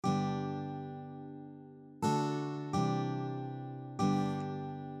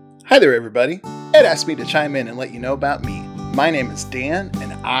Hi there, everybody. Ed asked me to chime in and let you know about me. My name is Dan,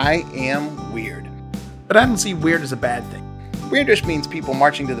 and I am weird. But I don't see weird as a bad thing. Weird just means people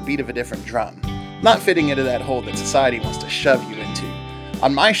marching to the beat of a different drum, not fitting into that hole that society wants to shove you into.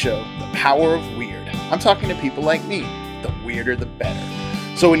 On my show, The Power of Weird, I'm talking to people like me. The weirder, the better.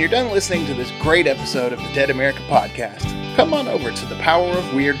 So when you're done listening to this great episode of the Dead America podcast, come on over to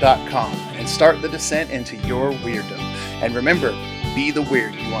thepowerofweird.com and start the descent into your weirdom. And remember, be the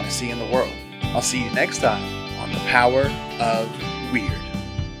weird you want to see in the world. I'll see you next time on The Power of Weird.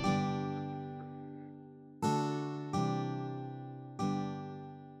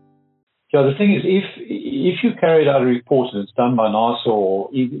 Yeah, the thing is, if you carried out a report and it's done by NASA or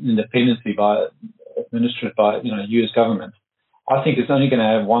even independently administered by U.S. government, I think it's only going to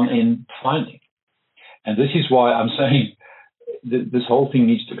have one end finding, and this is why I'm saying this whole thing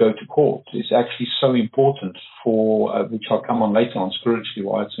needs to go to court. It's actually so important for which I'll come on later on spiritually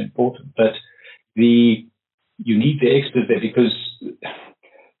why it's so important. But you need the expert there because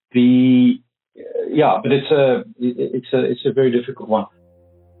but it's a very difficult one.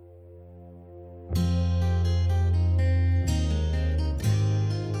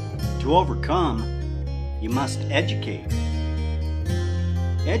 To overcome, you must educate.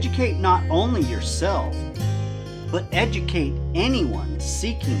 Educate not only yourself, but educate anyone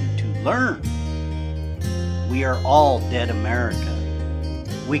seeking to learn. We are all Dead America.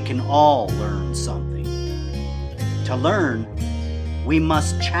 We can all learn something. To learn, we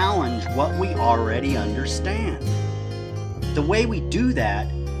must challenge what we already understand. The way we do that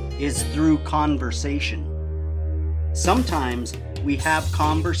is through conversation. Sometimes we have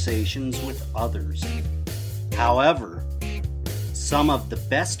conversations with others. However, some of the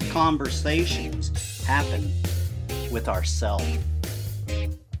best conversations happen with ourselves.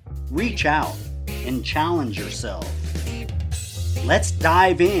 Reach out and challenge yourself. Let's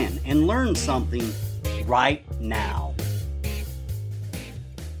dive in and learn something right now.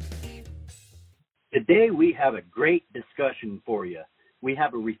 Today we have a great discussion for you. We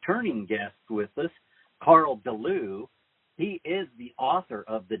have a returning guest with us, Carl DeLue. He is the author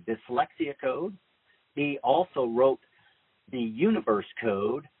of the Dyslexia Code. He also wrote the Universe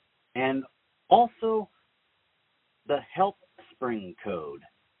Code and also the Health Spring Code.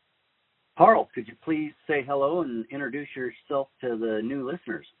 Carl, could you please say hello and introduce yourself to the new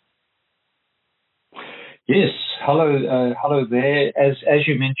listeners? Yes, hello there. As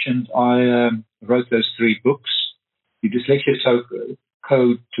you mentioned, I wrote those 3 books. The Dyslexia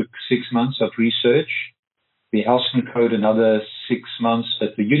Code took 6 months of research. The Health Spring Code another 6 months,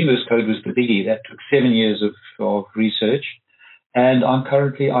 but the Universe Code was the biggie. That took 7 years of research. And I'm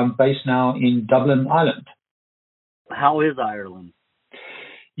based now in Dublin, Ireland. How is Ireland?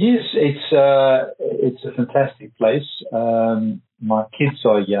 Yes, it's a fantastic place. My kids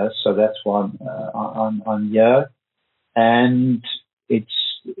are here, so that's why I'm here. And it's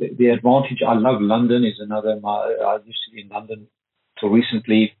the advantage. I love London. Is another. I used to be in London till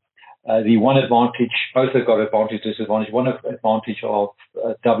recently. The one advantage, both have got advantage, disadvantage. One advantage of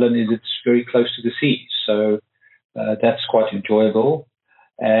Dublin is it's very close to the sea, so that's quite enjoyable.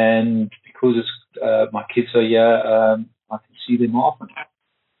 And because it's my kids are here, I can see them often.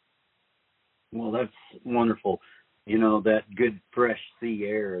 Well, that's wonderful. You know, that good fresh sea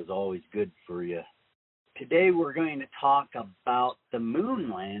air is always good for you. Today we're going to talk about the moon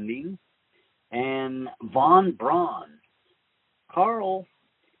landing and von Braun. Carl,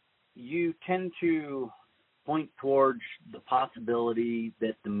 you tend to point towards the possibility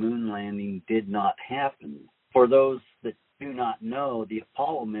that the moon landing did not happen. For those that do not know, the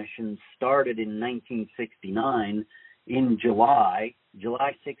Apollo mission started in 1969 in July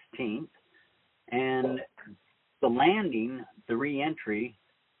 16th, and the landing, the re-entry,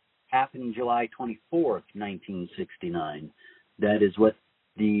 happened July 24th, 1969. That is what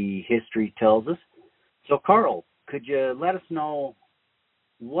the history tells us. So, Carl, could you let us know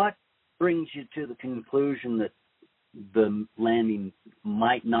what brings you to the conclusion that the landing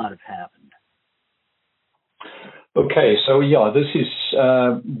might not have happened? Okay, so this is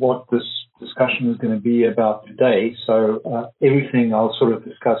what this discussion is going to be about today. So everything I'll sort of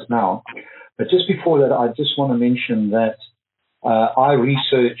discuss now. But just before that, I just want to mention that I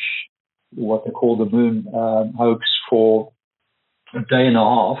research what they call the moon hoax for a day and a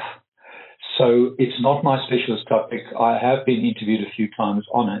half. So it's not my specialist topic. I have been interviewed a few times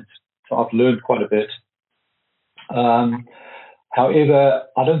on it, so I've learned quite a bit. However,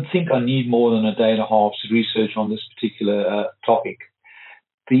 I don't think I need more than a day and a half's research on this particular topic.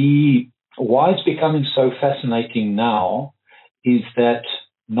 Why it's becoming so fascinating now is that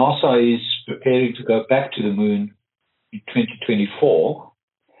NASA is preparing to go back to the moon in 2024,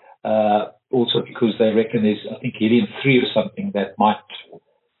 Also because they reckon there's, I think, helium-3 or something that might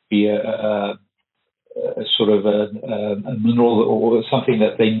be a sort of a mineral or something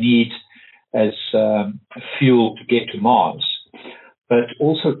that they need as fuel to get to Mars. But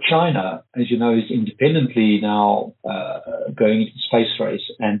also China, as you know, is independently now going into the space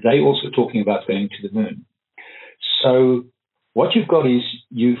race, and they're also talking about going to the moon. So what you've got is,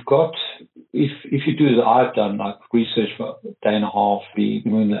 if you do as I've done, like research for a day and a half, the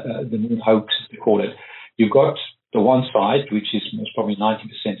moon hoax, as they call it, you've got the one side, which is most probably 90%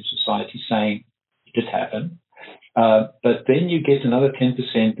 of society saying it did happen. But then you get another 10%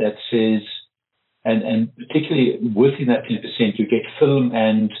 that says, and particularly within that 10%, you get film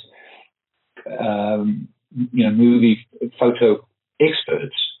and movie photo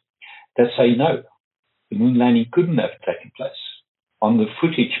experts that say no, the moon landing couldn't have taken place on the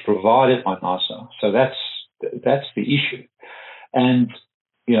footage provided by NASA. So that's the issue. And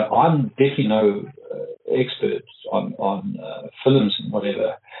I'm definitely no expert on films and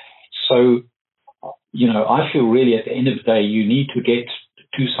whatever. So I feel really at the end of the day, you need to get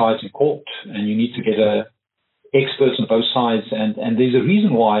two sides in court, and you need to get experts on both sides. And there's a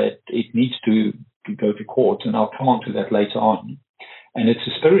reason why it needs to go to court, and I'll come on to that later on. And it's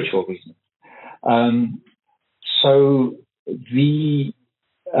a spiritual reason.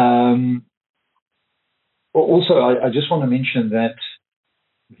 Also, I just want to mention that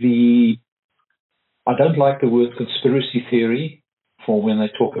I don't like the word conspiracy theory for when they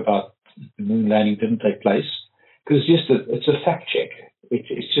talk about the moon landing didn't take place, because it's a fact check.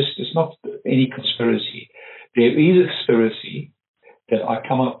 It's not any conspiracy. There is a conspiracy that I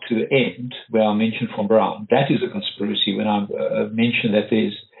come up to the end where I mentioned von Braun. That is a conspiracy when I mention that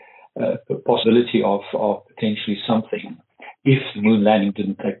there's a possibility of potentially something if the moon landing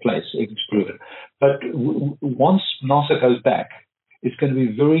didn't take place. It's proven. But once NASA goes back, it's going to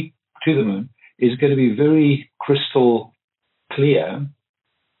be to the moon. It's going to be very crystal clear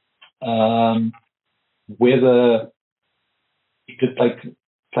whether it did take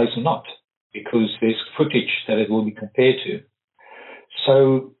place or not, because there's footage that it will be compared to.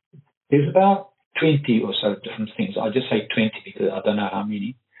 So there's about 20 or so different things. I just say 20 because I don't know how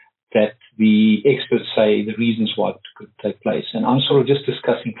many that the experts say the reasons why it could take place. And I'm sort of just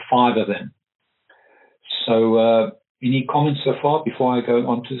discussing 5 of them. So any comments so far before I go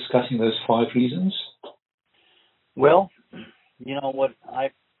on to discussing those 5 reasons? Well, what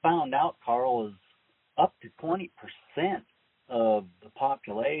I found out, Carl, is up to 20% of the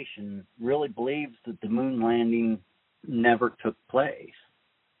population really believes that the moon landing never took place.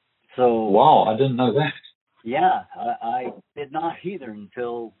 So wow, I didn't know that. Yeah, I did not either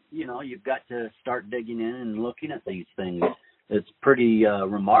until, you've got to start digging in and looking at these things. It's pretty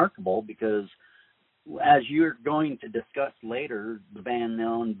remarkable because, as you're going to discuss later, the Van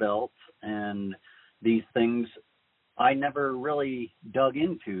Allen belts and these things, I never really dug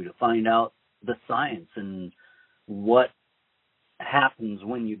into to find out the science and what happens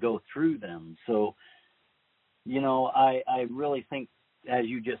when you go through them. So, I really think, as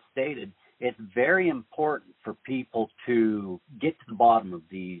you just stated, it's very important for people to get to the bottom of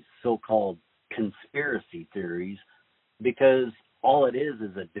these so-called conspiracy theories, because all it is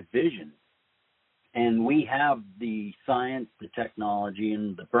a division. And we have the science, the technology,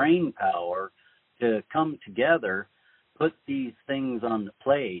 and the brain power to come together, put these things on the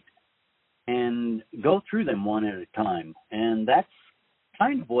plate, and go through them one at a time. And that's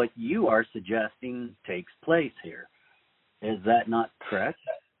kind of what you are suggesting takes place here. Is that not correct?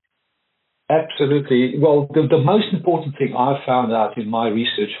 Absolutely. Well, the most important thing I found out in my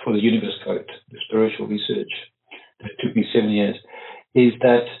research for the Universe Code, the spiritual research that took me 7 years, is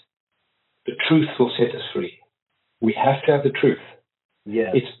that the truth will set us free. We have to have the truth.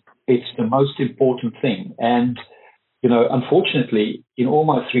 Yeah. It's the most important thing. And, unfortunately, in all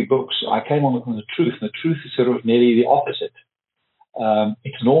my 3 books, I came on the truth, and the truth is sort of nearly the opposite.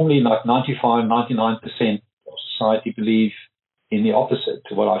 It's normally like 95, 99% of society believe in the opposite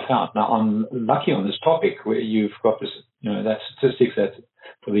to what I found. Now, I'm lucky on this topic where you've got this, that statistics that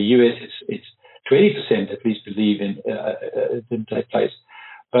for the US, it's 20% at least believe in it didn't take place.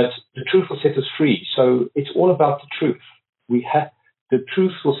 But the truth will set us free. So it's all about the truth. The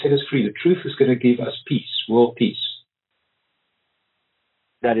truth will set us free. The truth is going to give us peace, world peace.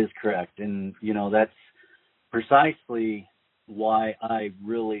 That is correct. And, that's precisely why I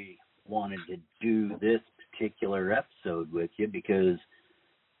really wanted to do this particular episode with you, because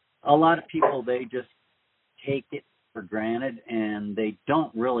a lot of people, they just take it for granted and they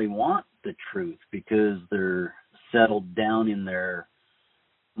don't really want the truth because they're settled down in their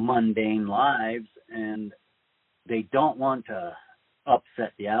mundane lives and they don't want to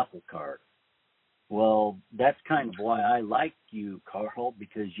upset the apple cart. Well, that's kind of why I like you, Carl,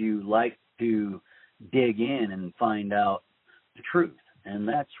 because you like to dig in and find out the truth. And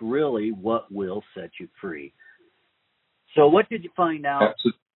that's really what will set you free. So what did you find out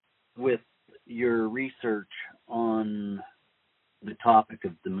with your research on the topic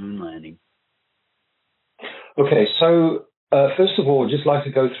of the moon landing? Okay, so first of all, I'd just like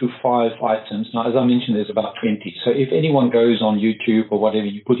to go through 5 items. Now, as I mentioned, there's about 20. So if anyone goes on YouTube or whatever,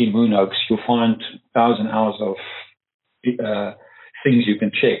 you put in moon hoax, you'll find 1,000 hours of things you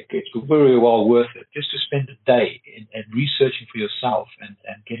can check. It's very well worth it just to spend a day in researching for yourself and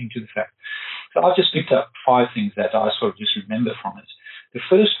getting to the fact. So I've just picked up 5 things that I sort of just remember from it. The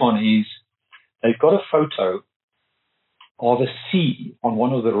first one is they've got a photo of a C on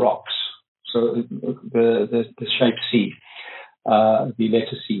one of the rocks. So the shape C, the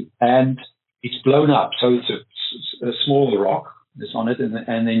letter C, and it's blown up. So it's a smaller rock that's on it,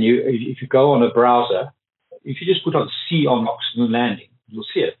 and then if you go on a browser, if you just put on C on rocks moon landing, you'll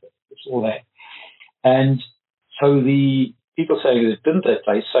see it. It's all there. And so the people saying that didn't take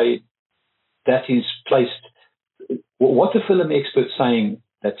place say that is placed. What the film expert's saying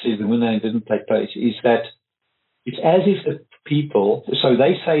that says the moon landing didn't take place is that it's as if the people. So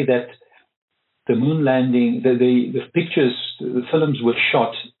they say that the moon landing, the pictures, the films were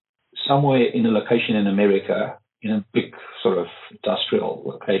shot somewhere in a location in America, in a big sort of industrial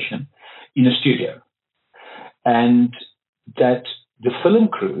location, in a studio. And that the film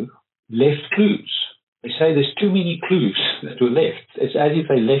crew left clues. They say there's too many clues that were left. It's as if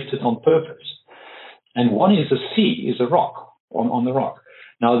they left it on purpose. And one is a C, is a rock, on the rock.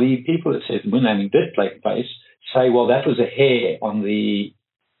 Now, the people that said the moon landing did take place say, well, that was a hair on the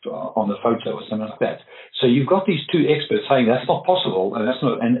photo or something like that. So you've got these 2 experts saying that's not possible, and that's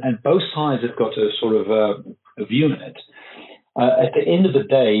not, and both sides have got a sort of a view on it. At the end of the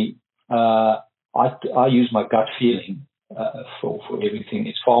day, I use my gut feeling for everything.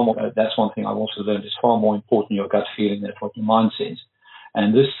 It's far more. That's one thing I've also learned. It's far more important your gut feeling than what your mind says.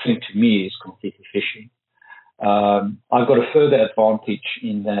 And this thing to me is completely fishy. I've got a further advantage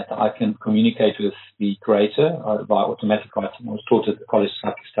in that I can communicate with the creator by automatic writing. I was taught at the College of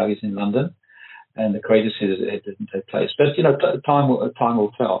Psychic Studies in London, and the creator says it didn't take place. But time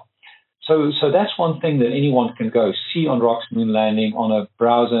will tell. So that's one thing that anyone can go see on rocks moon landing on a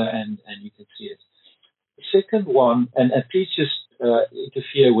browser, and you can see it. The second one, and please just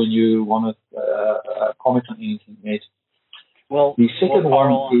interfere when you want to comment on anything, Ed. Well, the second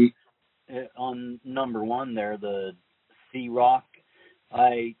one. On number 1 there, the C Rock,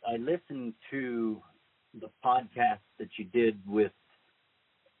 I listened to the podcast that you did with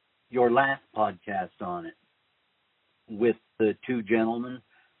your last podcast on it with the 2 gentlemen.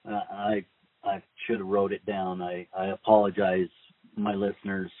 I should have wrote it down. I apologize, my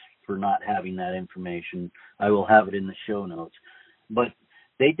listeners, for not having that information. I will have it in the show notes. But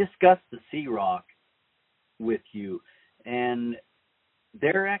they discussed the C Rock with you, and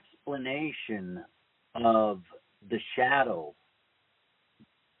their explanation of the shadow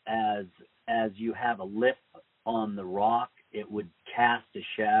as you have a lip on the rock, it would cast a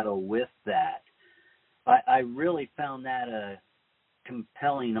shadow with that. I really found that a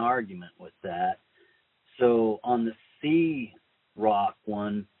compelling argument with that. So on the C Rock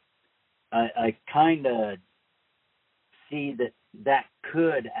one, I kind of see that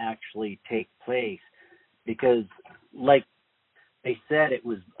could actually take place because, like they said, it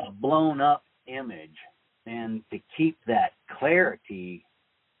was a blown up image, and to keep that clarity,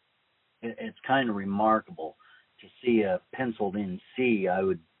 it's kind of remarkable. To see a penciled in C, I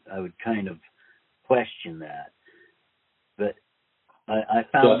would kind of question that. But I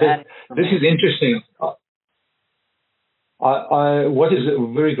found that this is interesting. What is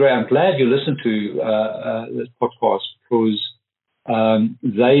very great. I'm glad you listened to this podcast because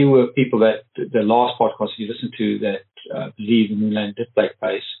they were people that the last podcast you listened to that believe the moon landing did take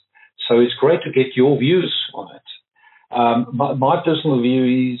place. So it's great to get your views on it. My personal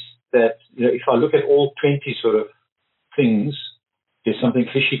view is that if I look at all 20 sort of things, there's something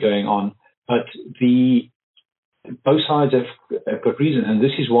fishy going on. But both sides have got reason, and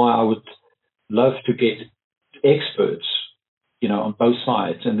this is why I would love to get experts, on both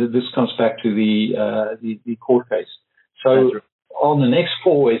sides. And this comes back to the court case. So on the next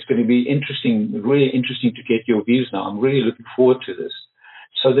call, it's going to be interesting, really interesting to get your views now. I'm really looking forward to this.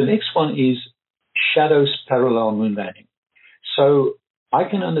 So the next one is shadows parallel moon landing. So I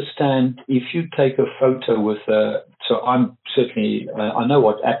can understand if you take a photo with so I'm certainly, I know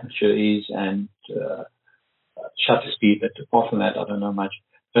what aperture is and shutter speed, but apart from that, I don't know much.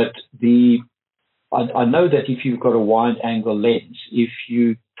 But the I know that if you've got a wide angle lens, if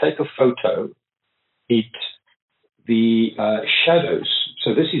you take a photo, the shadows.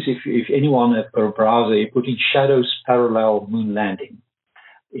 So this is if anyone has got a browser, you put in shadows parallel moon landing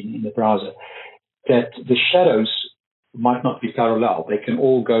in the browser, that the shadows might not be parallel. They can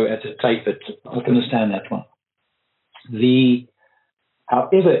all go at a tapered. I can understand that one.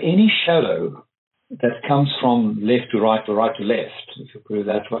 However, any shadow that comes from left to right or right to left, if you put it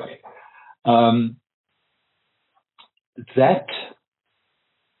that way, that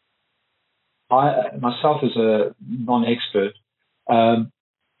I myself as a non-expert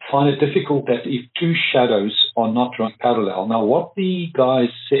find it difficult that if two shadows are not running parallel. Now, what the guy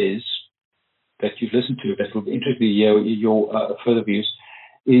says that you've listened to that will be interesting to hear your further views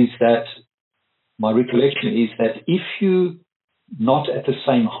is that my recollection is that if you not at the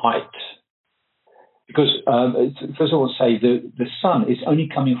same height, because first of all, say the sun is only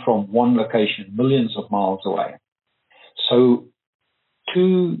coming from one location, millions of miles away. So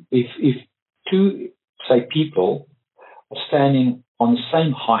if two, say, people are standing on the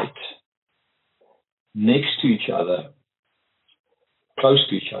same height next to each other, close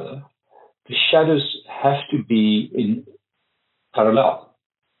to each other, the shadows have to be in parallel.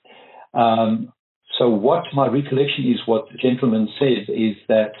 So what my recollection is, what the gentleman says is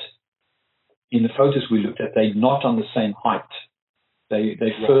that in the photos we looked at, they're not on the same height. They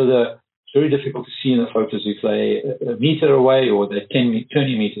further, it's very difficult to see in the photos if they're a meter away or they're 20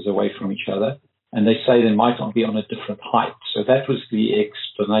 meters away from each other. And they say they might not be on a different height. So that was the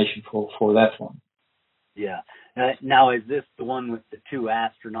explanation for that one. Yeah. Now, is this the one with the two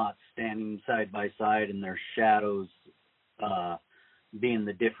astronauts standing side by side and their shadows being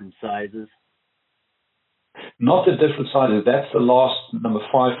the different sizes? Not the different sizes. That's the last number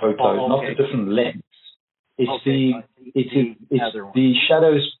 5 photo. Oh, okay. Not the different lengths. It's It's the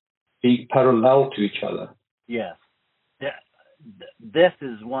shadows being parallel to each other. Yes. This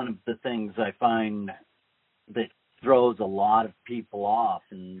is one of the things I find that throws a lot of people off,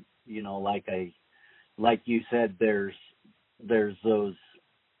 and like you said, there's those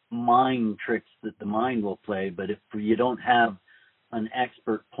mind tricks that the mind will play. But if you don't have an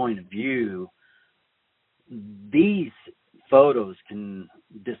expert point of view, these photos can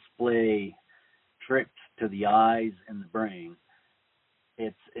display tricks to the eyes and the brain.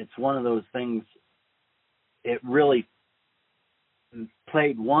 It's one of those things. It really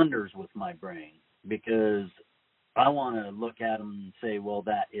played wonders with my brain because I want to look at them and say, well,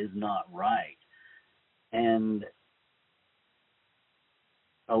 that is not right. And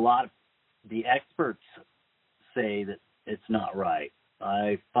a lot of the experts say that it's not right.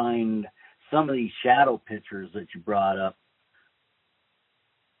 I find some of these shadow pictures that you brought up,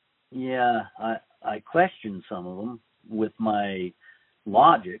 I question some of them with my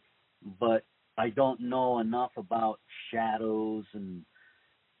logic, but I don't know enough about shadows and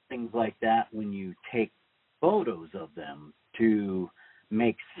things like that when you take photos of them to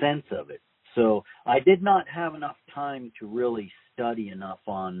make sense of it. So I did not have enough time to really study enough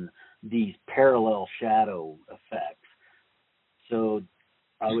on these parallel shadow effects. So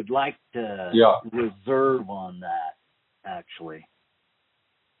I would like to reserve on that, actually.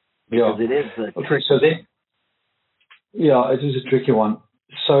 Because it is a tricky. So then, it is a tricky one.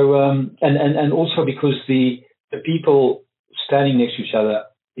 So, and also because the people standing next to each other,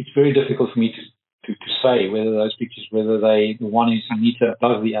 it's very difficult for me to say whether those pictures, whether the one is a meter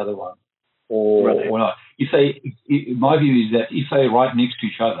above the other one or not. My view is that if they're right next to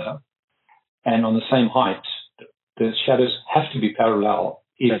each other and on the same height, the shadows have to be parallel.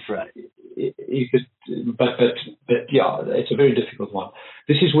 That's right. But it's a very difficult one.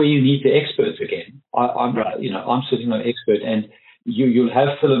 This is where you need the experts again. I'm certainly no expert, and you'll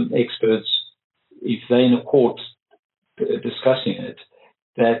have film experts if they're in a court discussing it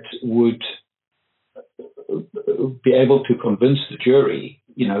that would be able to convince the jury,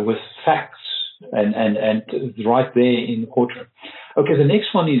 with facts and right there in the courtroom. Okay, the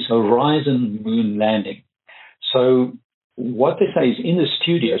next one is Horizon Moon Landing. So what they say is in the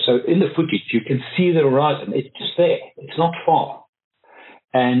studio, so in the footage, you can see the horizon. It's just there. It's not far.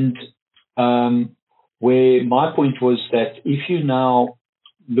 And where my point was that if you're now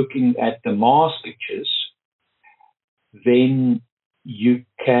looking at the Mars pictures, then you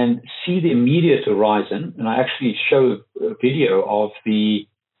can see the immediate horizon. And I actually show a video of the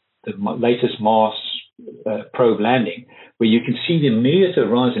latest Mars probe landing, where you can see the immediate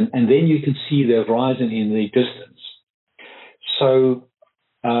horizon, and then you can see the horizon in the distance. So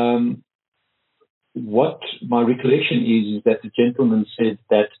what my recollection is that the gentleman said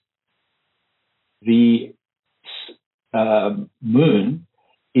that the moon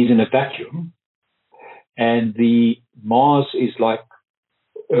is in a vacuum, and the Mars is like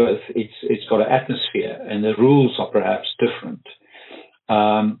Earth. It's got an atmosphere, and the rules are perhaps different.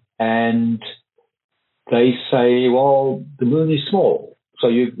 And they say, well, the moon is small, so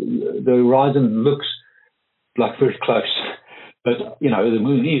the horizon looks like very close, but the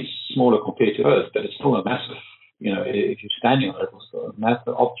moon is smaller compared to Earth, but it's still a massive. If you're standing on it, it's a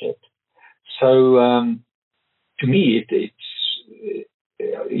massive object. So to me, it's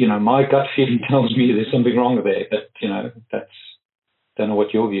my gut feeling tells me there's something wrong there, but don't know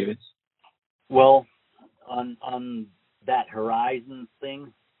what your view is. Well, on that horizon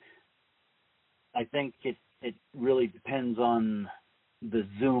thing, I think it really depends on the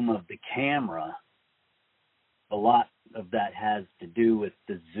zoom of the camera. A lot of that has to do with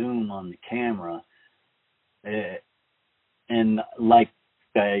the zoom on the camera. And like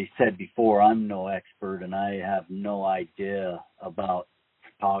I said before, I'm no expert and I have no idea about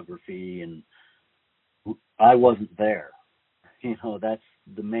photography, and I wasn't there. That's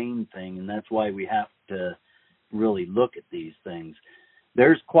the main thing, and that's why we have to really look at these things.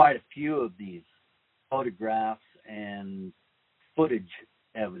 There's quite a few of these photographs and footage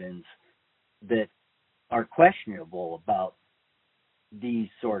evidence that are questionable about these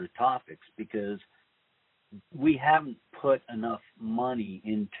sort of topics, because we haven't put enough money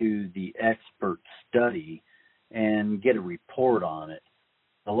into the expert study and get a report on it.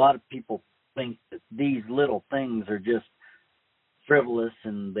 A lot of people think that these little things are just frivolous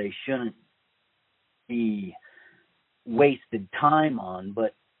and they shouldn't be wasted time on,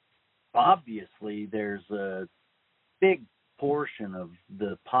 but obviously there's a big portion of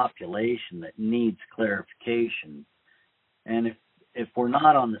the population that needs clarification. And if we're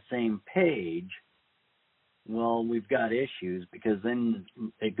not on the same page, well, we've got issues, because then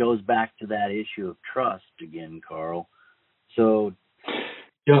it goes back to that issue of trust again, Carl. So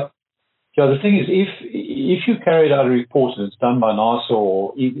yeah, the thing is, if you carried out a report that's done by NASA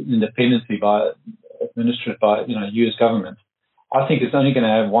or independently administered by U.S. government, I think it's only going to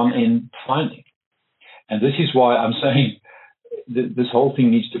have one end finding. And this is why I'm saying this whole thing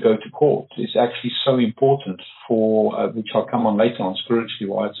needs to go to court. It's actually so important for, which I'll come on later on spiritually,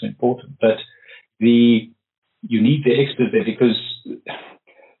 why it's so important. But you need the expert there, because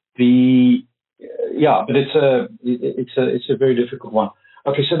but it's a very difficult one.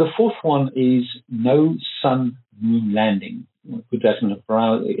 Okay, so the fourth one is no sun moon landing. I'll put that in the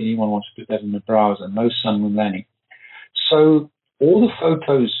browser. Anyone wants to put that in the browser? No sun moon landing. So all the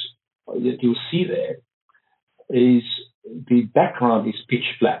photos that you'll see there is the background is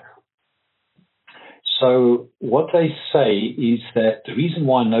pitch black. So what they say is that the reason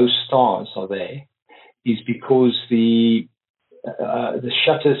why no stars are there is because the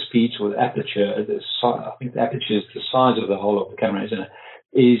shutter speeds or the aperture, I think the aperture is the size of the whole of the camera, isn't it?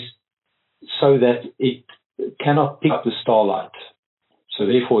 Is so that it cannot pick up the starlight. So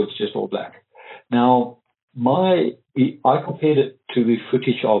therefore, it's just all black. Now, I compared it to the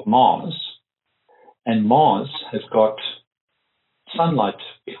footage of Mars, and Mars has got sunlight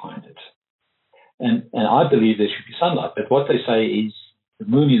behind it. And I believe there should be sunlight. But what they say is the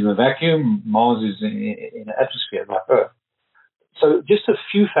moon is in a vacuum, Mars is in an atmosphere like Earth. So just a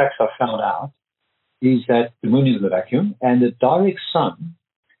few facts I found out is that the moon is in a vacuum, and the direct sun,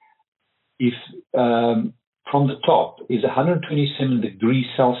 if from the top, is 127 degrees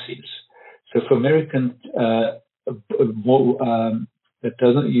Celsius. So for American that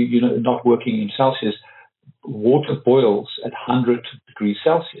doesn't not working in Celsius, water boils at 100 degrees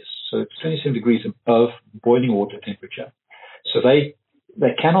Celsius. So it's 27 degrees above boiling water temperature. So they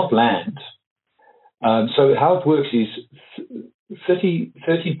cannot land. So how it works is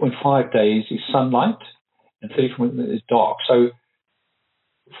 13.5 days is sunlight and 34 is dark. So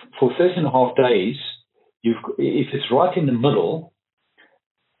for 13.5 days, if it's right in the middle,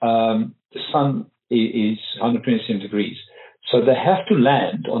 the sun is 127 degrees. So they have to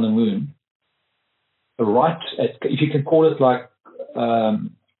land on the moon right at, if you can call it like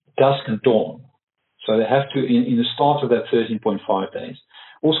dusk and dawn. So they have to, in the start of that 13.5 days.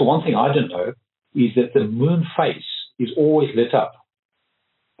 Also, one thing I didn't know is that the moon face is always lit up.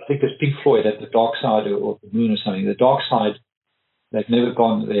 I think there's Pink Floyd at the dark side of the moon or something. The dark side, they've never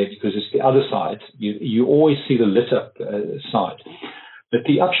gone there because it's the other side. You always see the lit up side. But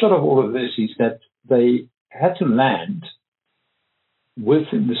the upshot of all of this is that they had to land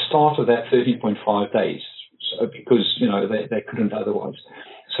within the start of that 13.5 days, so because they couldn't otherwise.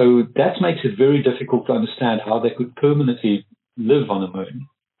 So that makes it very difficult to understand how they could permanently live on the moon.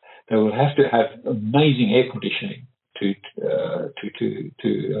 They will have to have amazing air conditioning to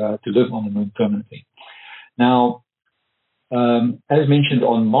live on the moon permanently. Now, as mentioned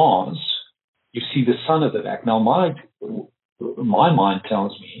on Mars, you see the sun at the back. Now, my mind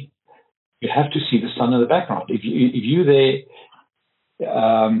tells me you have to see the sun in the background. If you're there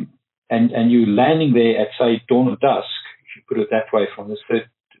and you're landing there at, say, dawn or dusk, if you put it that way, from this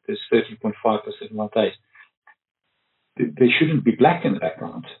 13.5% of my days, there shouldn't be black in the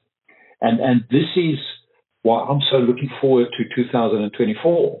background. And this is why I'm so looking forward to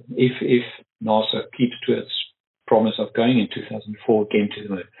 2024, if NASA keeps to its promise of going in 2004 again to the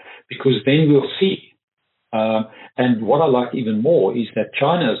moon, because then we'll see. And what I like even more is that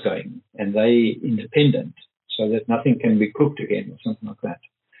China is going, and they independent, so that nothing can be cooked again or something like that.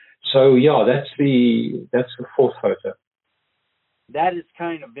 So yeah, that's the fourth photo. That is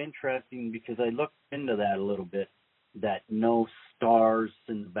kind of interesting because I looked into that a little bit. That no stars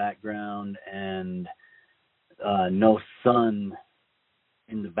in the background and no sun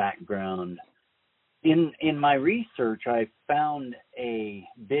in the background. In my research, I found a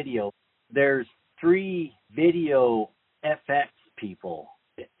video. There's 3 video FX people.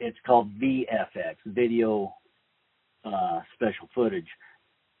 It's called VFX, video special footage.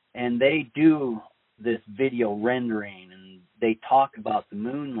 And they do this video rendering, and they talk about the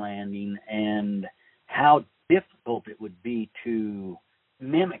moon landing and how difficult it would be to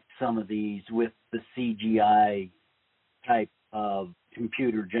mimic some of these with the CGI type of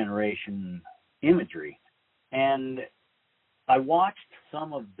computer generation imagery. And I watched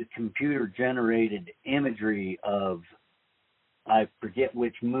some of the computer generated imagery of, I forget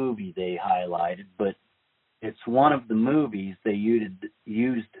which movie they highlighted, but it's one of the movies they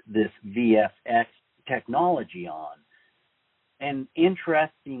used this VFX technology on. And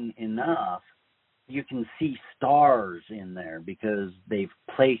interesting enough, you can see stars in there because they've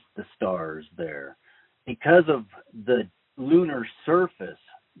placed the stars there. Because of the lunar surface,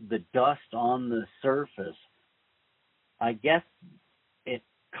 the dust on the surface, I guess it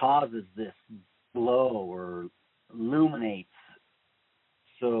causes this glow or illuminates.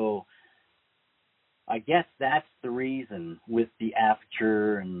 So I guess that's the reason with the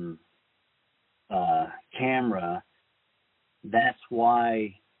aperture and camera. That's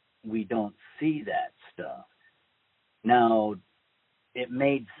why we don't see that stuff. Now, it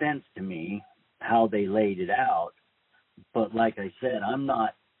made sense to me how they laid it out, but like I said, I'm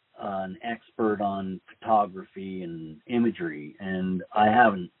not an expert on photography and imagery, and I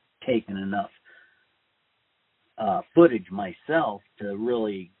haven't taken enough footage myself to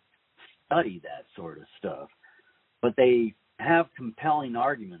really study that sort of stuff. But they have compelling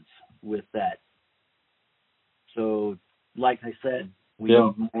arguments with that. So, like I said, we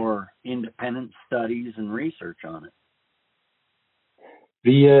need more independent studies and research on it.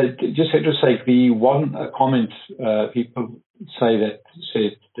 Just to say, the one comment people said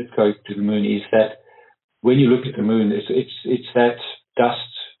go to the moon is that when you look at the moon, it's that dust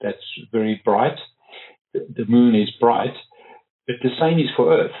that's very bright. The moon is bright, but the same is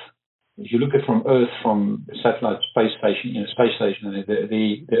for Earth. If you look at from Earth, from the satellite space station, the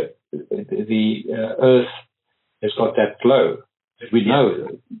Earth has got that glow. But we know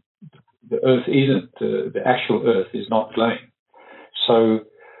the Earth isn't, the actual Earth is not glowing. So,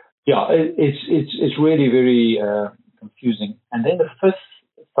 yeah, it's really very confusing. And then the fifth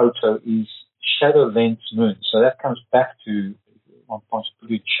photo is shadow length moon. So that comes back to one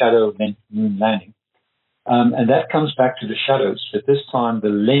possibility shadow length moon landing. And that comes back to the shadows, but this time the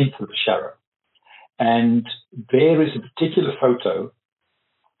length of the shadow. And there is a particular photo.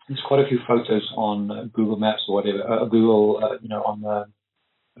 There's quite a few photos on Google Maps or whatever, Google, on the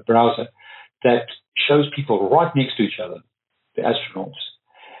browser, that shows people right next to each other, the astronauts,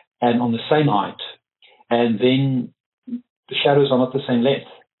 and on the same height. And then the shadows are not the same length.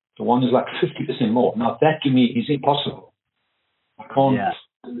 The one is like 50% more. Now, that to me is impossible. I can't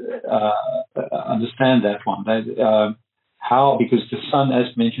understand that one. How? Because the sun,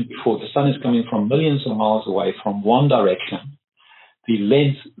 as mentioned before, the sun is coming from millions of miles away from one direction. The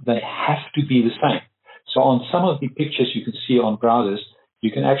length, they have to be the same. So on some of the pictures you can see on browsers,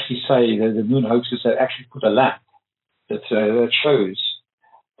 you can actually say that the moon hoaxers have actually put a lamp that shows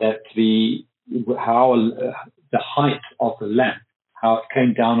that the height of the lamp, how it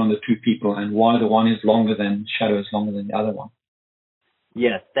came down on the two people, and why the one is longer than shadow is longer than the other one.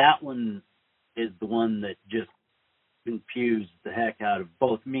 Yes, that one is the one that just confused the heck out of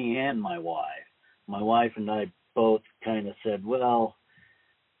both me and my wife. My wife and I both kind of said, well,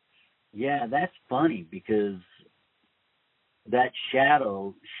 yeah, that's funny because that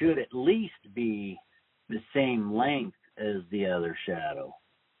shadow should at least be the same length as the other shadow.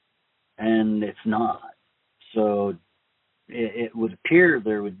 And it's not. So it would appear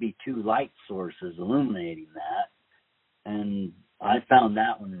there would be two light sources illuminating that. And I found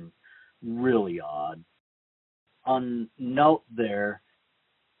that one really odd. On note there,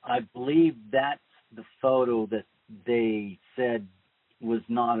 I believe that's the photo that they said was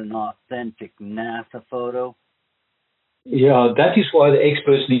not an authentic NASA photo. Yeah, that is why the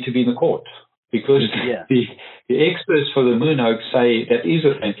experts need to be in the court, because Yeah. the experts for the moon hoax say that is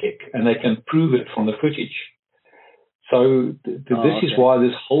authentic and they can prove it from the footage. So this is why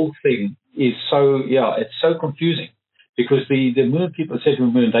this whole thing is so, it's so confusing, because the moon people said to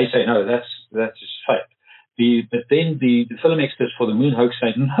the moon, they say, no, that's just fake. But then the film experts for the moon hoax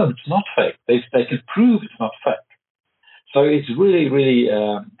say, no, it's not fake. They can prove it's not fake. So it's really, really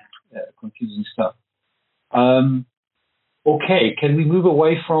confusing stuff. Okay, can we move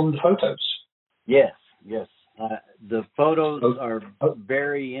away from the photos? Yes. The photos are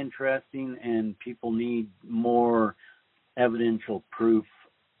very interesting, and people need more evidential proof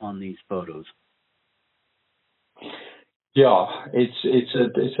on these photos. Yeah, it's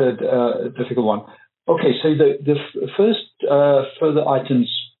a difficult one. Okay, so the first further items,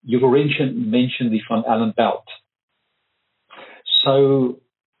 you've already mentioned the Van Allen belt. So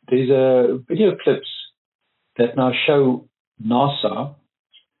there's a video clips that now show NASA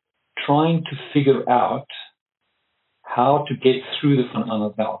trying to figure out how to get through the Van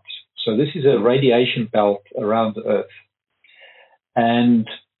Allen belt. So this is a radiation belt around the Earth. And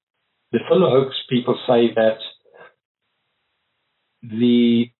the fellow hoax people say that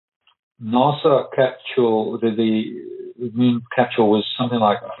the NASA capsule, the moon capsule was something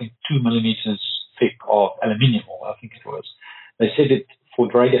like, I think, 2 millimeters thick of aluminium, or I think it was. They said that for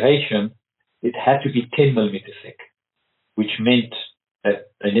radiation, it had to be 10 millimeters thick, which meant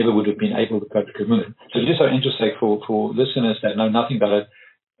that they never would have been able to go to the moon. So just so interesting for listeners that know nothing about it,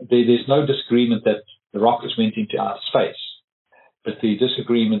 there's no disagreement that the rockets went into outer space. But the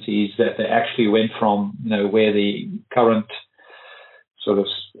disagreement is that they actually went from, where the current sort of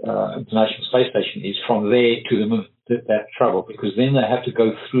International Space Station is, from there to the moon, that travel, because then they have to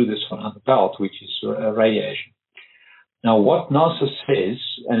go through this Van Allen belt, which is radiation. Now, what NASA says,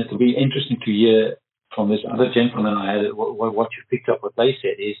 and it'll be interesting to hear from this other gentleman I had, what you picked up, what they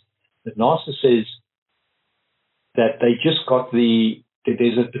said, is that NASA says that they just got that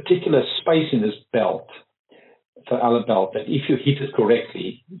there's a particular space in this belt, Van Allen belt, that if you hit it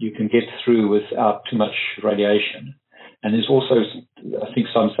correctly, you can get through without too much radiation. And there's also, I think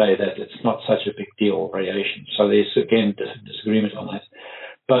some say that it's not such a big deal, radiation. So there's, again, disagreement on that.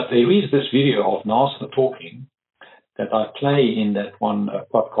 But there is this video of NASA talking that I play in that one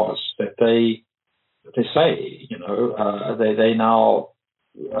podcast that they say, they now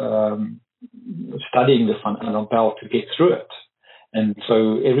studying the Van Allen belt to get through it. And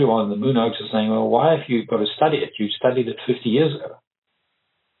so everyone in the moon hoax is saying, well, why have you got to study it? You studied it 50 years ago.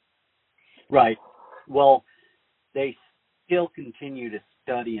 Right. Well, they still continue to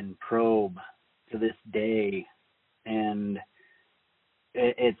study and probe to this day, and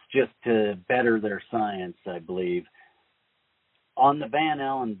it's just to better their science, I believe. On the Van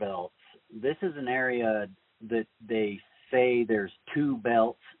Allen belts, this is an area that they say there's 2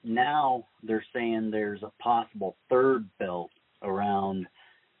 belts. Now they're saying there's a possible 3rd belt around,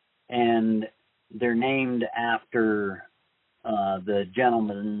 and they're named after the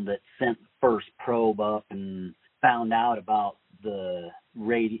gentleman that sent the first probe up and found out about the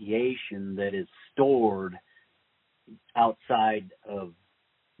radiation that is stored outside of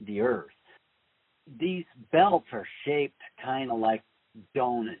the Earth. These belts are shaped kind of like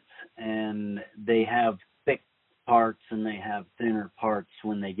donuts, and they have thick parts and they have thinner parts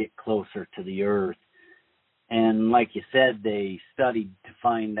when they get closer to the Earth. And like you said, they studied to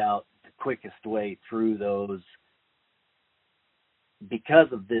find out the quickest way through those. Because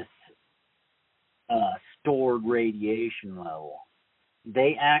of this stored radiation level,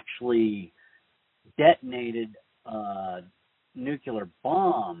 they actually detonated a nuclear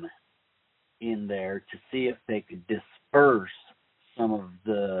bomb in there to see if they could disperse some of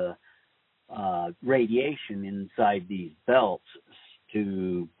the radiation inside these belts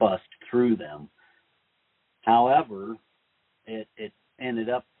to bust through them. However, it ended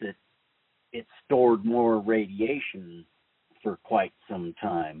up that it stored more radiation for quite some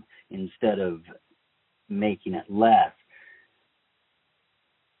time instead of making it less.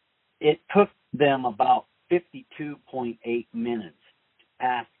 It took them about 52.8 minutes to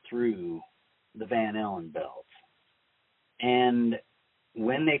pass through the Van Allen belts. And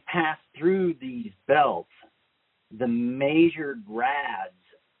when they passed through these belts, the measured rads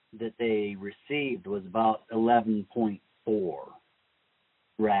that they received was about 11.4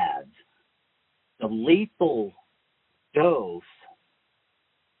 rads. The lethal dose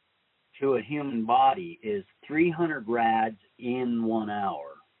to a human body is 300 rads in 1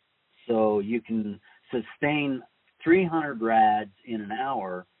 hour. So you can sustain 300 rads in an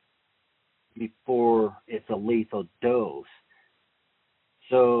hour before it's a lethal dose.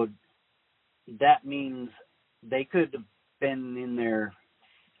 So that means they could have been in there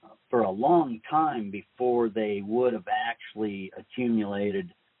for a long time before they would have actually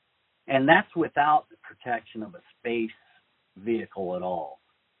accumulated. And that's without the protection of a space vehicle at all.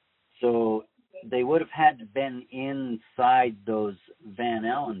 So they would have had to been inside those Van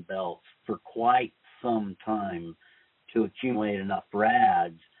Allen belts for quite some time to accumulate enough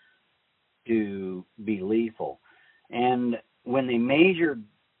rads to be lethal. And when they measured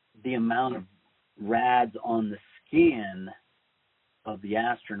the amount of rads on the skin of the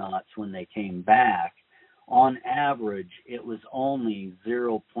astronauts when they came back, on average, it was only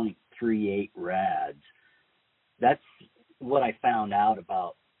 0.38 rads. That's what I found out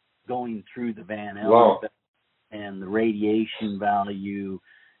about going through the Van Allen belt and the radiation value,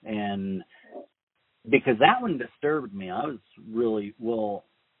 and because that one disturbed me. I was really, well,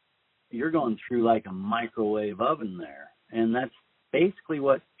 you're going through like a microwave oven there, and that's basically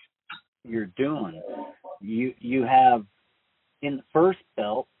what you're doing. You have in the first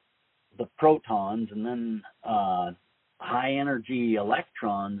belt the protons, and then high energy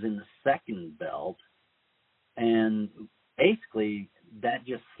electrons in the second belt, and basically that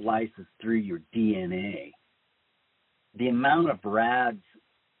just slices through your DNA. The amount of rads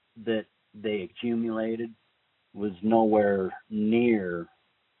that they accumulated was nowhere near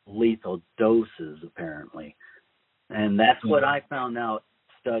lethal doses, apparently. And that's what I found out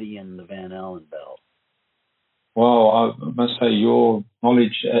studying the Van Allen belt. Well, I must say your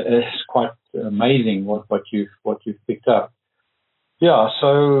knowledge is quite amazing. What you've picked up. Yeah,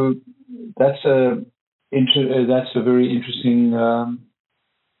 so that's a very interesting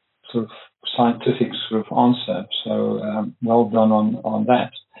sort of scientific sort of answer. So well done on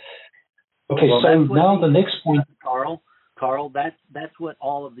that. Okay, well, so now the next point, Carl, that's what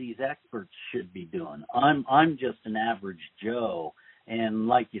all of these experts should be doing. I'm just an average Joe, and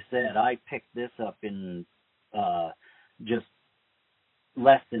like you said, I picked this up in just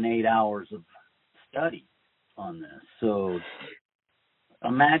less than 8 hours of study on this. So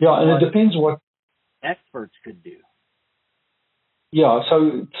imagine and it depends what experts could do. Yeah,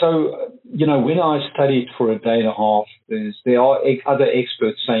 so you know, when I studied for a day and a half, there are other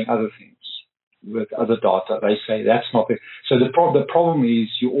experts saying other things with other data. They say that's not it. So the problem is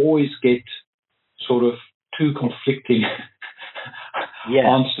you always get sort of two conflicting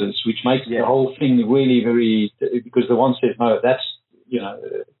answers, which makes the whole thing really very, because the one says no, that's, you know,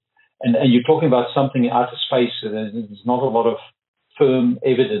 and you're talking about something in outer space, so there's not a lot of firm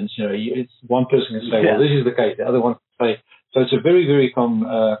evidence. You know, it's one person can say, well, this is the case, the other one can say. So it's a very, very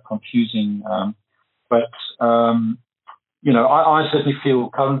confusing. You know, I certainly feel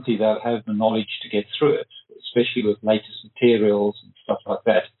currently that I have the knowledge to get through it, especially with latest materials and stuff like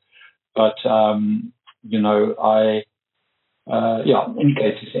that. But, you know, in any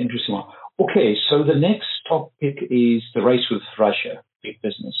case, it's an interesting one. Okay, so the next topic is the race with Russia, big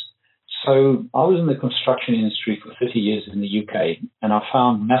business. So I was in the construction industry for 30 years in the UK, and I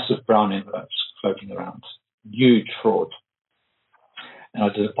found massive brown envelopes floating around, huge fraud. And I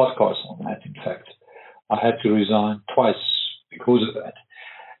did a podcast on that, in fact. I had to resign twice because of that.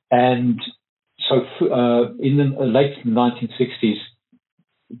 And so in the late 1960s,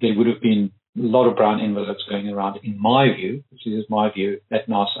 there would have been a lot of brown envelopes going around, in my view, which is my view, at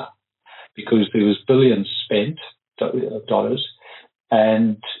NASA, because there was billions spent, dollars,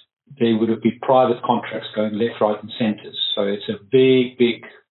 and there would have been private contracts going left, right, and centers. So it's a big, big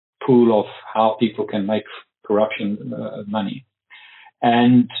pool of how people can make corruption money.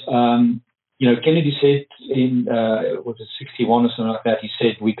 And, you know, Kennedy said in, was it 61 or something like that, he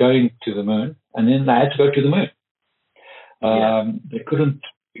said, we're going to the moon, and then they had to go to the moon. They couldn't,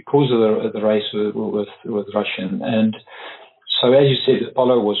 because of the race with Russian. And so, as you said,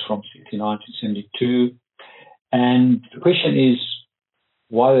 Apollo was from 69 to 72. And the question is,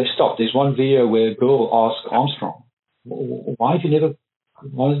 why they stopped. There's one video where a girl asked Armstrong, why have they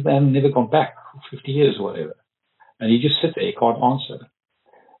never gone back for 50 years or whatever? And he just sits there, he can't answer.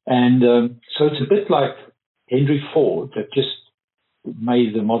 And so it's a bit like Henry Ford that just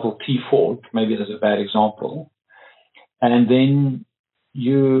made the Model T Ford, maybe that's a bad example, and then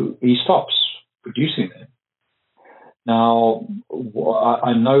he stops producing them. Now,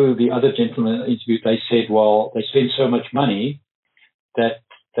 I know the other gentleman interviewed, they said, well, they spent so much money that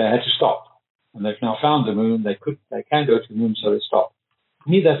they had to stop. And they've now found the moon, they can go to the moon, so they stop. To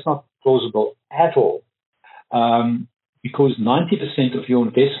me, that's not plausible at all. Because 90% of your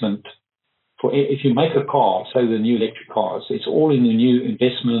investment if you make a car, say the new electric cars, it's all in the new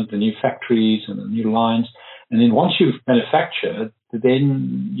investment, the new factories and the new lines. And then once you've manufactured,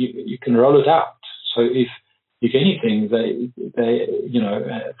 then you can roll it out. So if anything, they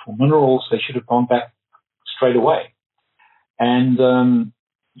for minerals, they should have gone back straight away. And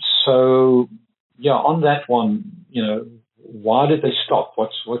so, yeah, on that one, why did they stop?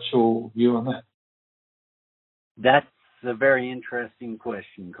 What's your view on that? That's a very interesting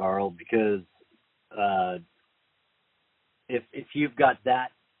question, Carl, because if you've got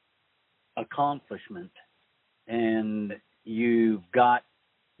that accomplishment and you've got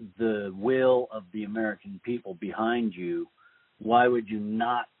the will of the American people behind you, why would you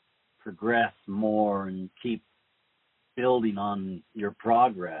not progress more and keep building on your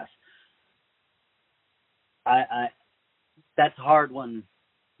progress? That's a hard one,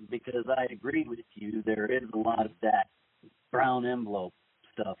 because I agree with you. There is a lot of that brown envelope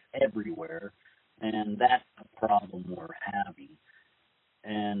stuff everywhere, and that's a problem we're having.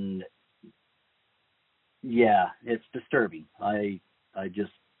 And yeah, it's disturbing. I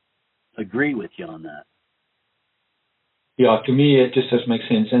just agree with you on that. Yeah, to me, it just doesn't make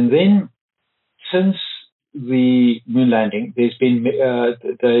sense. And then, since the moon landing, there's been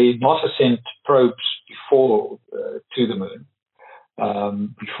the NASA sent probes before to the moon,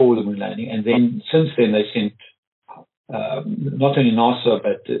 before the moon landing, and then since then they sent not only NASA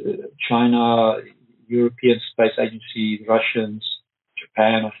but China, European Space Agency, the Russians,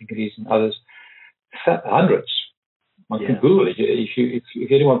 Japan, I think it is, and others, hundreds. One can Google it.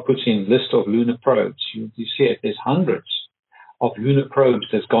 If anyone puts in list of lunar probes, you see it. There's hundreds of lunar probes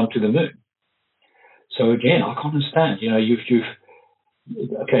that's gone to the moon. So again, I can't understand.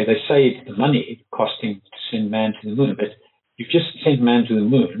 Okay, they say it's the money costing to send man to the moon, but you've just sent man to the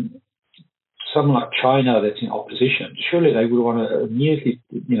moon. Someone like China that's in opposition, surely they would want to immediately,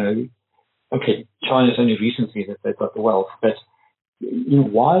 okay, China's only recently that they've got the wealth, but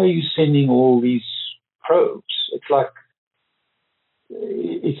why are you sending all these probes? It's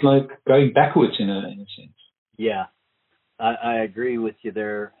like going backwards in a sense. Yeah, I agree with you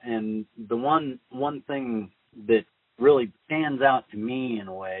there. And the one thing that really stands out to me in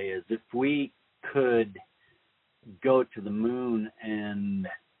a way is if we could go to the moon, and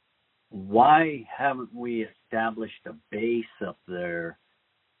why haven't we established a base up there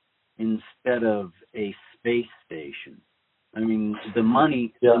instead of a space station? I mean, the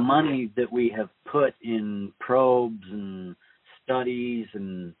money that we have put in probes and studies,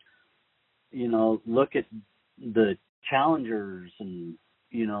 and look at the Challengers, and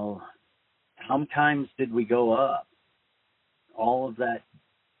how many times did we go up? All of that,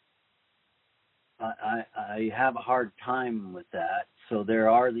 I have a hard time with that. So there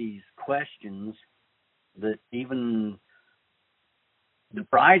are these questions that even the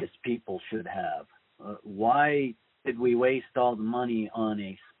brightest people should have. Why did we waste all the money on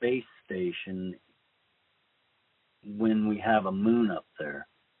a space station when we have a moon up there?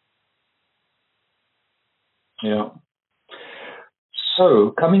 Yeah.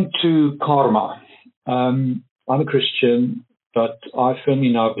 So, coming to karma, I'm a Christian, but I firmly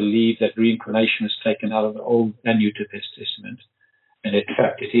now believe that reincarnation is taken out of the Old and New Testament. And in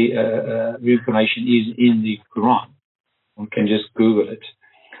fact, reincarnation is in the Quran. One can just Google it.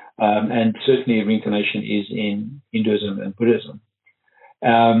 And certainly reincarnation is in Hinduism and Buddhism.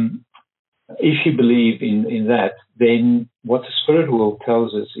 If you believe in that, then what the spirit world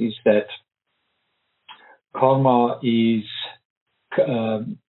tells us is that karma is, so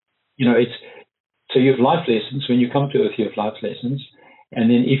you have life lessons. When you come to Earth, you have life lessons. And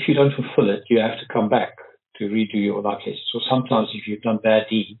then if you don't fulfill it, you have to come back to redo your life lessons. So sometimes if you've done bad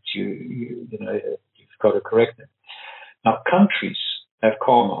deeds, you've got to correct them. Now, countries have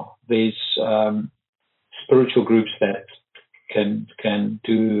karma. There's spiritual groups that can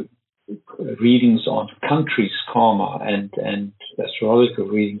do readings on countries' karma and astrological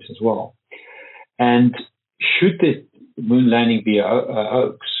readings as well. And should the moon landing be a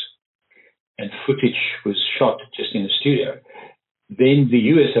hoax and footage was shot just in the studio, then the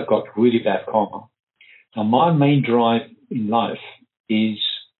US have got really bad karma. Now, my main drive in life is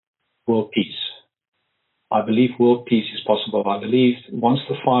world peace. I believe world peace is possible. I believe once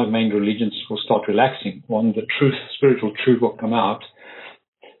the 5 main religions will start relaxing, the spiritual truth will come out,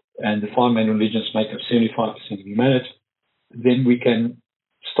 and the 5 main religions make up 75% of humanity, then we can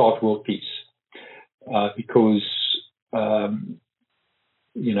start world peace. Because that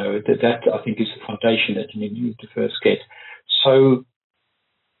I think is the foundation that you need to first get. So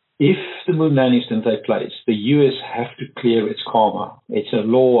if the moon landings didn't take place, the US have to clear its karma. It's a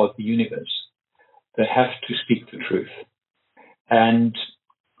law of the universe. They have to speak the truth. And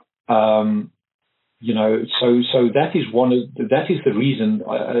So that is that is the reason,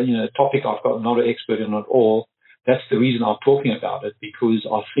 a topic I've got not an expert in at all. That's the reason I'm talking about it, because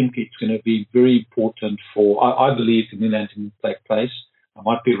I think it's going to be very important I believe the moon landing will take place. I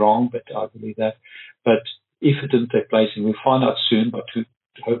might be wrong, but I believe that. But if it didn't take place, and we'll find out soon, but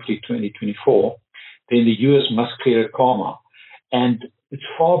hopefully 2024, then the US must clear karma. And it's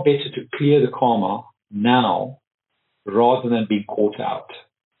far better to clear the karma now rather than being caught out.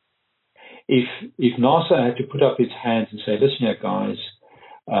 If NASA had to put up its hands and say, listen here, guys,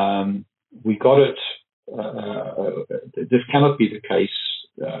 we got it. This cannot be the case.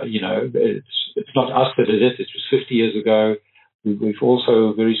 It's not us that did it. It was 50 years ago. We've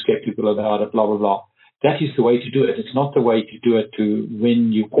also very skeptical about it, blah, blah, blah. That is the way to do it. It's not the way to do it to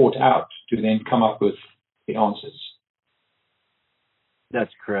when you're caught out to then come up with the answers.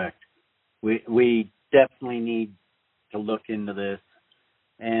 That's correct. We definitely need to look into this,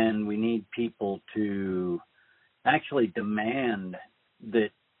 and we need people to actually demand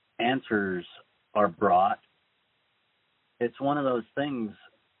that answers are brought. It's one of those things,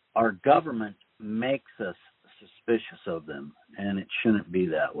 our government makes us suspicious of them, and it shouldn't be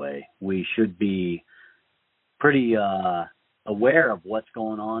that way. We should be pretty aware of what's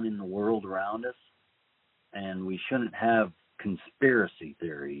going on in the world around us, and we shouldn't have conspiracy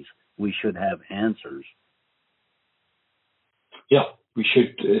theories. We should have answers. Yeah, we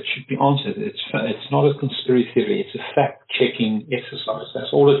should. It should be answered. It's not a conspiracy theory. It's a fact-checking exercise.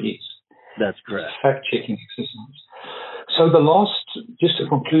 That's all it is. That's correct. It's a fact-checking exercise. So just to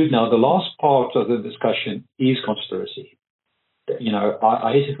conclude now, the last part of the discussion is conspiracy.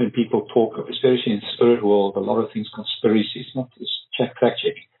 I hate it when people talk, especially in the spirit world, a lot of things conspiracy. It's not just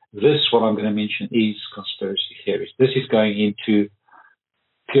fact-checking. This, what I'm going to mention, is conspiracy theories. This is going into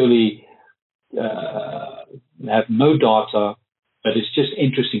purely have no data, but it's just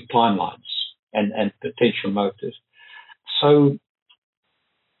interesting timelines and potential motives. So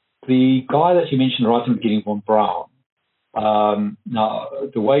the guy that you mentioned right in the beginning, von Braun, now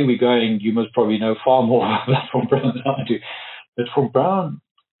the way we're going, you must probably know far more about von Braun than I do. But von Braun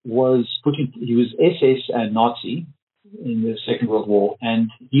he was SS and Nazi in the Second World War,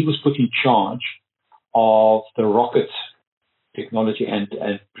 and he was put in charge of the rocket technology and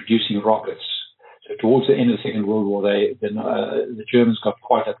producing rockets. So towards the end of the Second World War, the Germans got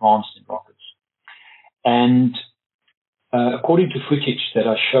quite advanced in rockets. And according to footage that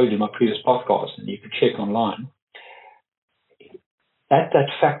I showed in my previous podcast, and you can check online, at that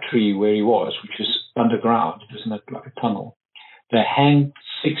factory where he was, which was underground, it was like a tunnel, they hanged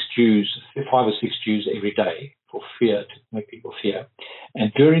 5 or 6 Jews every day for fear, to make people fear.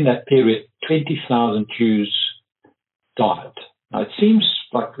 And during that period, 20,000 Jews died. Now, it seems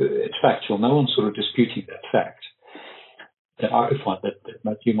like it's factual. No one's sort of disputing that fact that I could find, but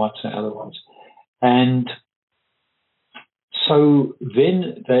you might say otherwise. And so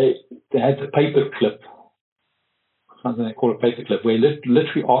then they had the paper clip, something they call a paper clip, where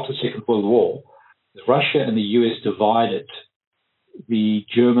literally after the Second World War, Russia and the US divided the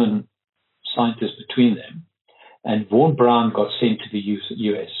German scientists between them, and von Braun got sent to the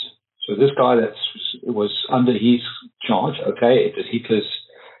US. So this guy that was under his charge, okay, it was Hitler's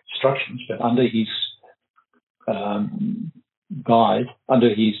instructions, but under his guide, under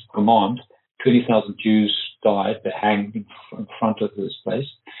his command, 20,000 Jews died. They hanged in front of this place.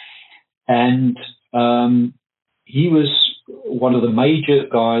 And he was one of the major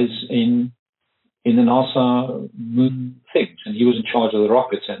guys in the NASA moon things, and he was in charge of the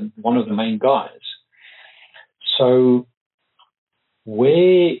rockets and one of the main guys. So what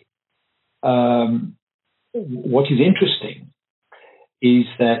is interesting is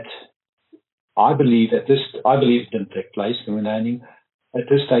that I believe it didn't take place, the moon landing. At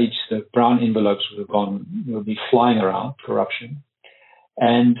this stage, the brown envelopes will be flying around, corruption.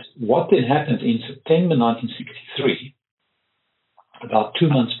 And what then happened in September 1963, about 2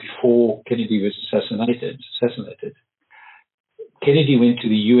 months before Kennedy was assassinated, Kennedy went to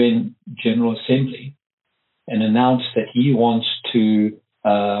the UN General Assembly and announced that he wants to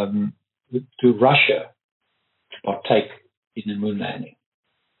Russia to partake in the moon landing,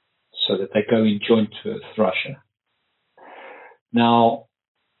 so that they go in joint with Russia. Now,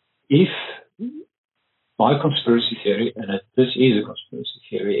 if my conspiracy theory, and this is a conspiracy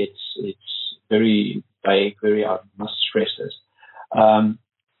theory, it's very vague, I must stress this,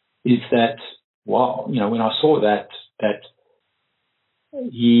 is that, when I saw that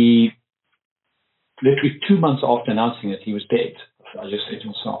he, literally 2 months after announcing that he was dead, I just said to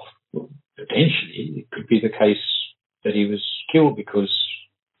myself, well, potentially it could be the case that he was killed because,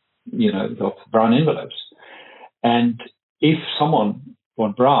 of brown envelopes. And if someone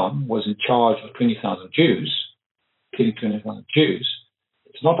von Braun was in charge of 20,000 Jews, killing 20,000 Jews,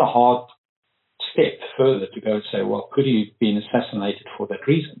 it's not a hard step further to go and say, well, could he have been assassinated for that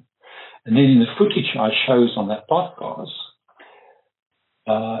reason? And then in the footage I shows on that podcast,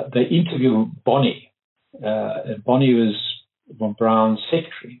 they interview Bonnie. And Bonnie was von Braun's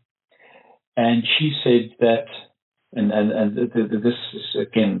secretary. And she said that, and this is,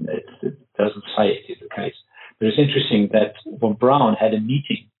 again, it doesn't say it is the case, but it's interesting that von Braun had a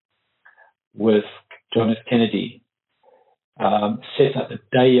meeting with John F. Kennedy set up a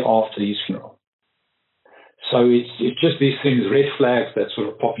day after his funeral. So it's just these things, red flags that sort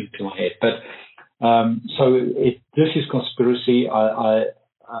of pop into my head. But this is conspiracy. I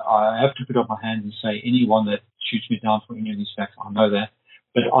have to put up my hand and say anyone that shoots me down for any of these facts, I know that.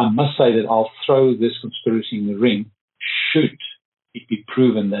 But I must say that I'll throw this conspiracy in the ring should it be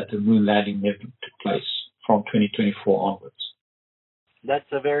proven that the moon landing never took place from 2024 onwards.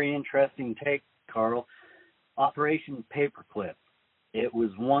 That's a very interesting take, Carl. Operation Paperclip. It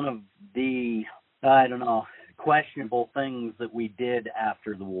was one of the, questionable things that we did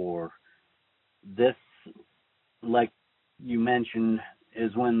after the war. This, like you mentioned,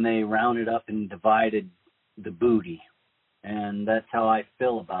 is when they rounded up and divided the booty. And that's how I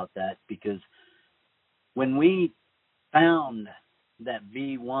feel about that, because when we found that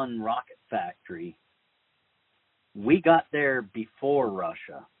V1 rocket factory, we got there before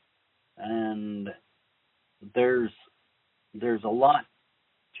Russia. And there's a lot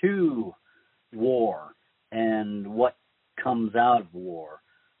to war and what comes out of war.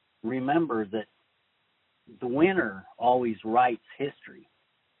 Remember that the winner always writes history.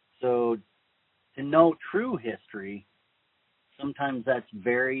 So to know true history, sometimes that's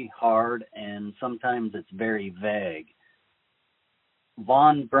very hard and sometimes it's very vague.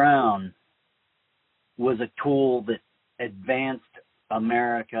 Von Braun was a tool that advanced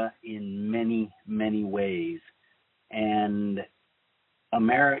America in many, many ways. And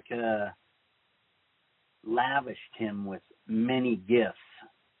America lavished him with many gifts.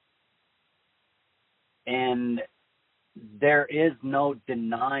 And there is no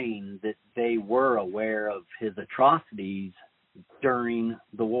denying that they were aware of his atrocities during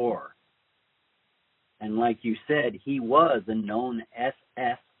the war. And like you said, he was a known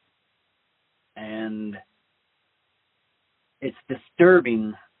SS. And it's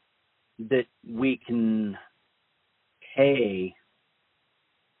disturbing that we can pay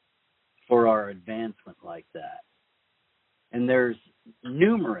for our advancement like that. And there's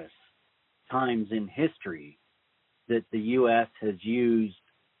numerous times in history that the U.S. has used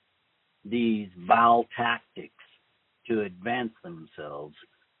these vile tactics to advance themselves.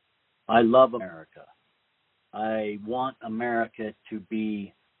 I love America. I want America to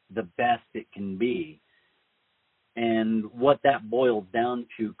be the best it can be. And what that boils down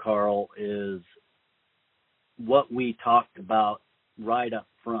to, Carl, is what we talked about right up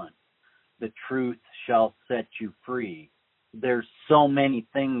front. The truth shall set you free. There's so many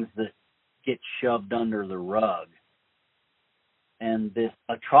things that get shoved under the rug. And this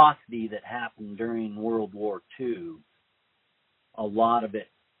atrocity that happened during World War II, a lot of it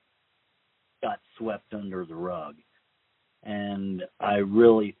got swept under the rug. And I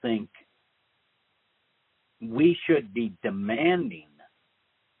really think we should be demanding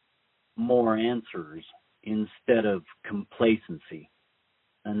more answers instead of complacency.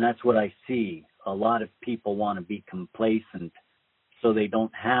 And that's what I see. A lot of people want to be complacent so they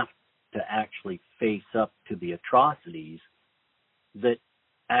don't have to actually face up to the atrocities that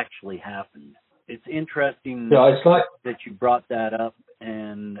actually happened. It's interesting that you brought that up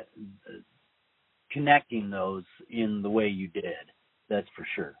and connecting those in the way you did. That's for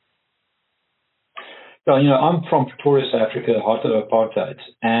sure. Well, I'm from Pretoria, South Africa, the heart of apartheid.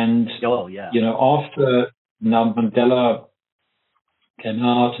 And, after Mandela came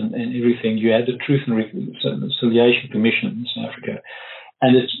out and everything, you had the Truth and Reconciliation Commission in South Africa.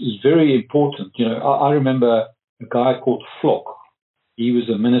 And it's very important. I remember a guy called Flock. He was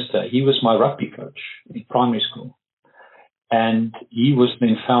a minister. He was my rugby coach in primary school. And he was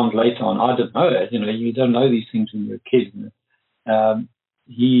then found later on. I didn't know that. You don't know these things when you're a kid.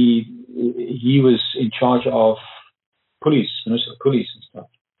 He was in charge of police, municipal police and stuff.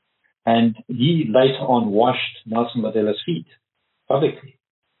 And he later on washed Nelson Mandela's feet publicly.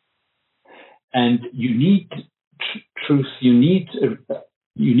 And you need truth. You need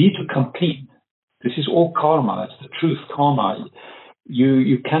to come clean. This is all karma. It's the truth karma.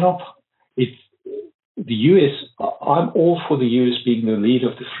 You cannot. It's the U.S. I'm all for the U.S. being the leader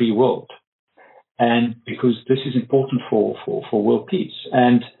of the free world, and because this is important for world peace.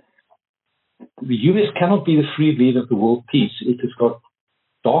 And the U.S. cannot be the free leader of the world peace. It has got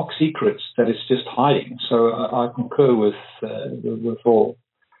dark secrets that it's just hiding. So I concur with all.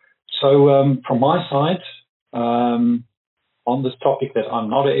 So from my side, on this topic that I'm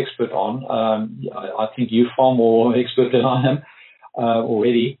not an expert on, I think you're far more expert than I am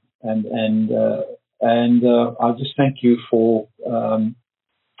already, and I just thank you for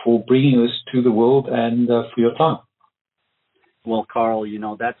bringing this to the world and for your time. Well, Carl,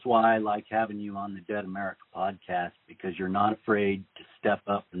 that's why I like having you on the Dead America podcast, because you're not afraid to step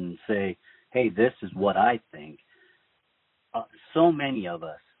up and say, hey, this is what I think. So many of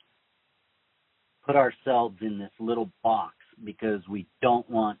us put ourselves in this little box because we don't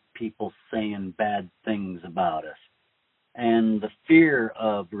want people saying bad things about us. And the fear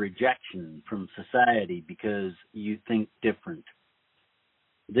of rejection from society because you think different.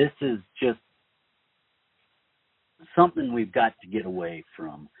 This is just something we've got to get away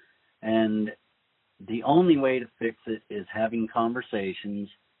from. And the only way to fix it is having conversations,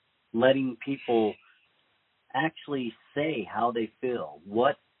 letting people actually say how they feel,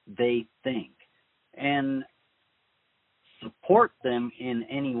 what they think, and support them in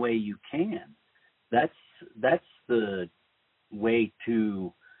any way you can. That's the way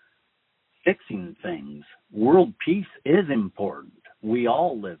to fixing things. World peace is important. We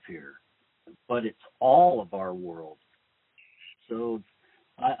all live here, but it's all of our world. So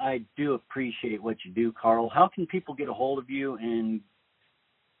I do appreciate what you do, Carl. How can people get a hold of you and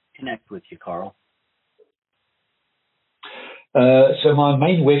connect with you, Carl? So my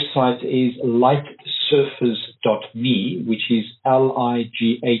main website is lightsurfers.me, which is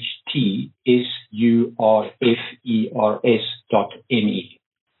lightsurfers.me.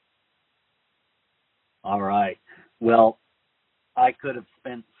 All right. Well, I could have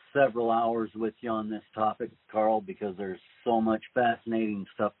spent several hours with you on this topic, Carl, because there's so much fascinating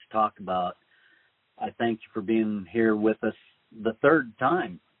stuff to talk about. I thank you for being here with us the third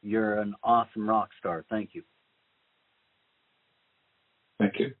time. You're an awesome rock star. Thank you.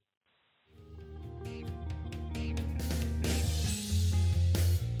 Thank you.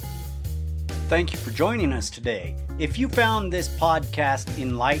 Thank you for joining us today. If you found this podcast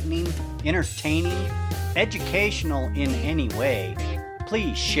enlightening, entertaining, educational in any way,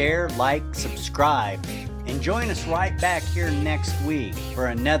 please share, like, subscribe, and join us right back here next week for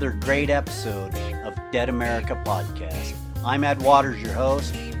another great episode of Dead America Podcast. I'm Ed Waters, your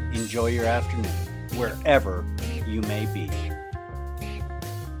host. Enjoy your afternoon, wherever you may be.